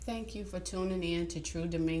Thank you for tuning in to True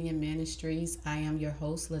Dominion Ministries. I am your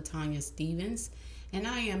host, Latanya Stevens, and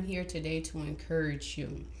I am here today to encourage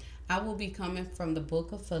you. I will be coming from the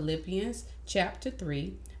book of Philippians, chapter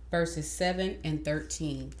 3, verses 7 and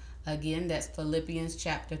 13. Again, that's Philippians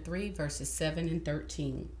chapter 3, verses 7 and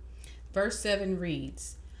 13. Verse 7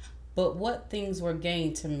 reads, "But what things were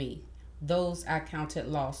gained to me, those I counted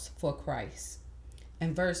loss for Christ."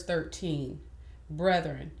 And verse 13,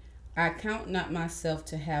 "Brethren, I count not myself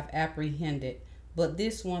to have apprehended, but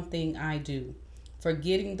this one thing I do,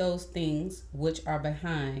 forgetting those things which are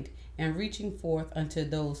behind, and reaching forth unto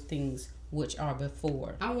those things which are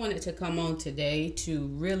before." I wanted to come on today to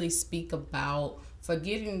really speak about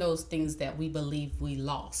forgetting those things that we believe we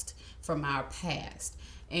lost from our past.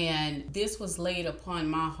 And this was laid upon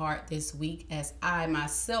my heart this week as I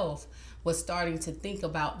myself was starting to think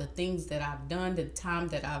about the things that I've done, the time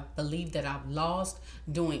that I believe that I've lost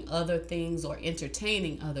doing other things or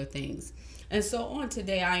entertaining other things. And so on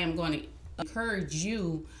today, I am going to encourage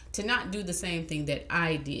you to not do the same thing that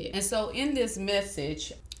I did. And so in this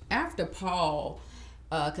message, after Paul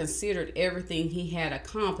considered everything he had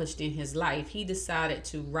accomplished in his life, he decided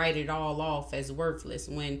to write it all off as worthless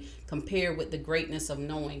when compared with the greatness of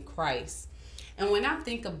knowing Christ. And when I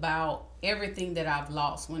think about everything that I've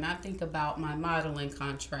lost, when I think about my modeling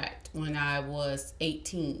contract when I was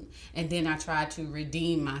 18, and then I tried to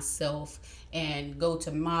redeem myself and go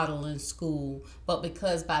to modeling school, but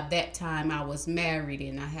because by that time I was married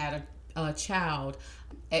and I had a child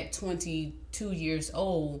at 22 years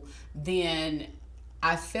old, then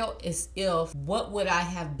I felt as if, what would I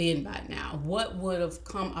have been by now? What would have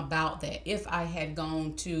come about that if I had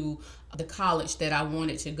gone to the college that I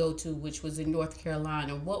wanted to go to, which was in North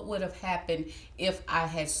Carolina? What would have happened if I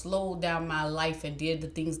had slowed down my life and did the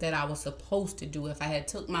things that I was supposed to do? If I had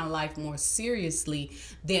took my life more seriously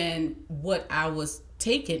than what I was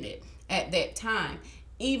taking it at that time?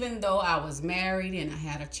 Even though I was married and I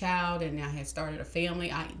had a child and I had started a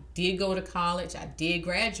family, I did go to college, I did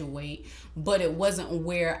graduate, but it wasn't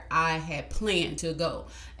where I had planned to go.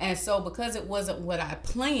 And so because it wasn't what I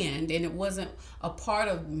planned and it wasn't a part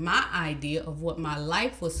of my idea of what my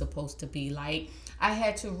life was supposed to be like, I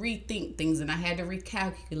had to rethink things and I had to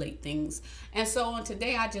recalculate things. And so on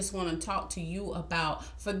today, I just want to talk to you about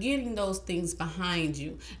forgetting those things behind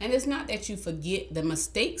you. And it's not that you forget the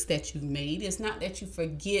mistakes that you've made. It's not that you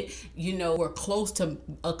forget, we're close to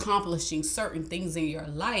accomplishing certain things in your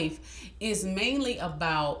life. It's mainly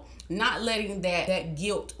about not letting that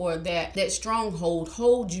guilt or that stronghold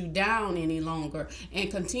hold you down any longer, and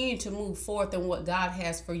continue to move forth in what God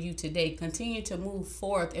has for you today. Continue to move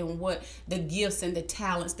forth in what the gifts and the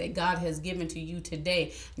talents that God has given to you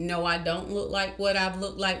today. No, I don't look like what I've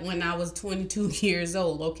looked like when I was 22 years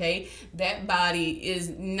old, okay? That body is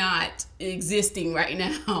not existing right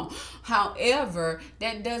now. However,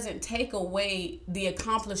 that doesn't take away the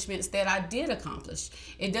accomplishments that I did accomplish.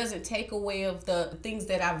 It doesn't take away of the things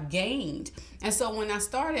that I've gained. And so when I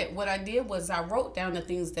started, what I did was I wrote down the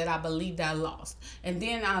things that I believed I lost. And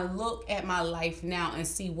then I look at my life now and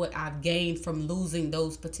see what I've gained from losing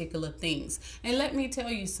those particular things. And let me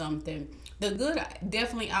tell you something. The good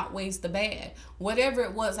definitely outweighs the bad. Whatever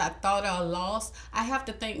it was I thought I lost, I have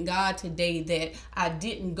to thank God today that I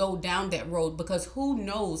didn't go down that road, because who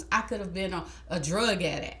knows, I could have been a drug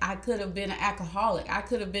addict. I could have been an alcoholic. I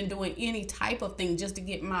could have been doing any type of thing just to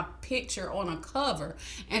get my picture on a cover.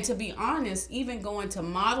 And to be honest, even going to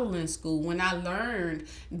modeling school, when I learned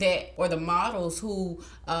that, or the models who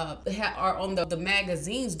are on the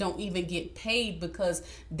magazines don't even get paid because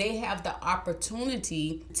they have the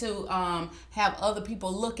opportunity to have other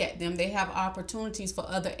people look at them. They have opportunities for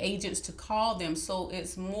other agents to call them. So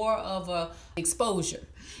it's more of a exposure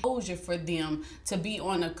for them to be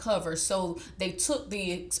on a cover. So they took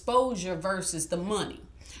the exposure versus the money.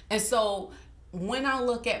 And so when I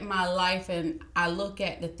look at my life and I look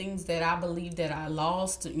at the things that I believe that I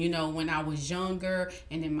lost, when I was younger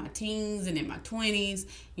and in my teens and in my 20s,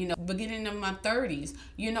 beginning of my 30s,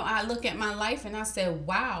 I look at my life and I said,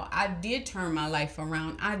 wow, I did turn my life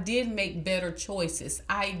around. I did make better choices.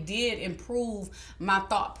 I did improve my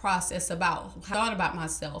thought process about how I thought about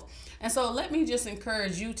myself. And so let me just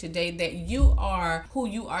encourage you today that you are who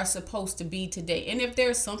you are supposed to be today. And if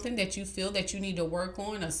there's something that you feel that you need to work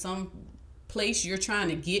on, or some place you're trying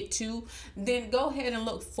to get to, then go ahead and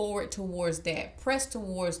look forward towards that. Press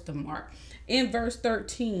towards the mark. In verse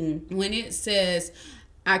 13, when it says,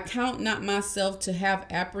 "I count not myself to have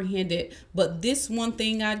apprehended, but this one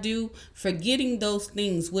thing I do, forgetting those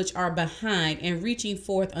things which are behind and reaching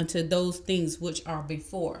forth unto those things which are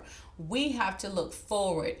before." we have to look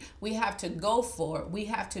forward. We have to go forward. We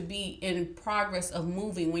have to be in progress of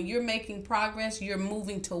moving. When you're making progress, you're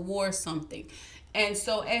moving towards something. And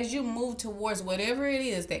so, as you move towards whatever it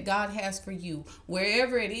is that God has for you,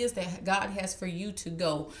 wherever it is that God has for you to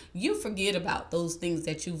go, you forget about those things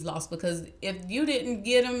that you've lost, because if you didn't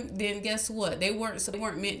get them, then guess what? They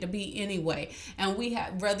weren't meant to be anyway. And we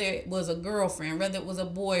have, whether it was a girlfriend, whether it was a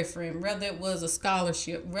boyfriend, whether it was a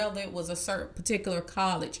scholarship, whether it was a certain particular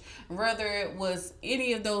college, whether it was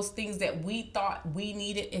any of those things that we thought we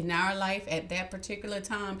needed in our life at that particular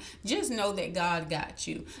time, just know that God got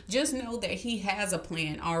you. Just know that He has a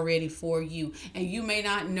plan already for you, and you may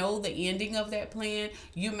not know the ending of that plan.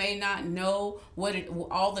 You may not know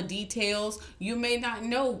all the details. You may not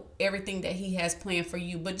know everything that He has planned for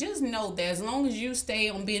you, but just know that as long as you stay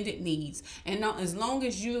on bended knees, and as long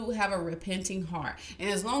as you have a repenting heart, and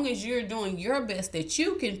as long as you're doing your best that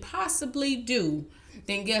you can possibly do,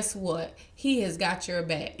 then guess what? He has got your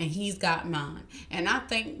back, and He's got mine. And I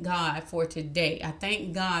thank God for today. I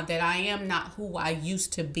thank God that I am not who I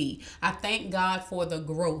used to be. I thank God for the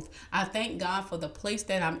growth. I thank God for the place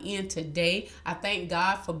that I'm in today. I thank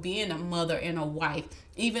God for being a mother and a wife.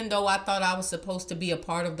 Even though I thought I was supposed to be a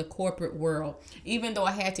part of the corporate world, even though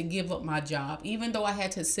I had to give up my job, even though I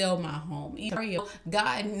had to sell my home,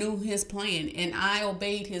 God knew His plan, and I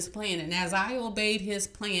obeyed His plan. And as I obeyed His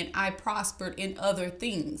plan, I prospered in other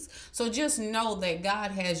things. So just know that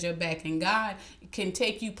God has your back, and God can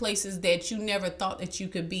take you places that you never thought that you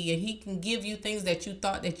could be, and He can give you things that you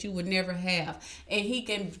thought that you would never have, and He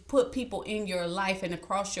can put people in your life and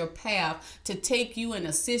across your path to take you and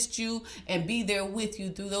assist you and be there with you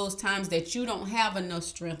through those times that you don't have enough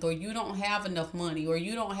strength, or you don't have enough money, or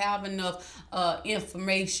you don't have enough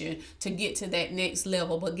information to get to that next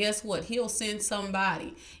level. But guess what? He'll send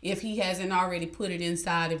somebody if He hasn't already put it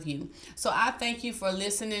inside of you. So I thank you for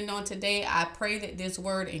listening on today. I pray that this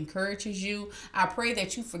word encourages you. I pray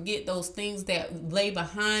that you forget those things that lay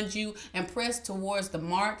behind you and press towards the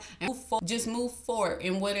mark, and just move forward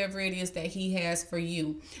in whatever it is that He has for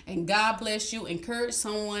you. And God bless you. Encourage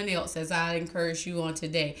someone else as I encourage you on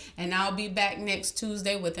today. And I'll be back next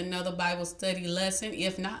Tuesday with another Bible study lesson,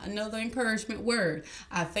 if not another encouragement word.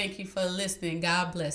 I thank you for listening. God bless.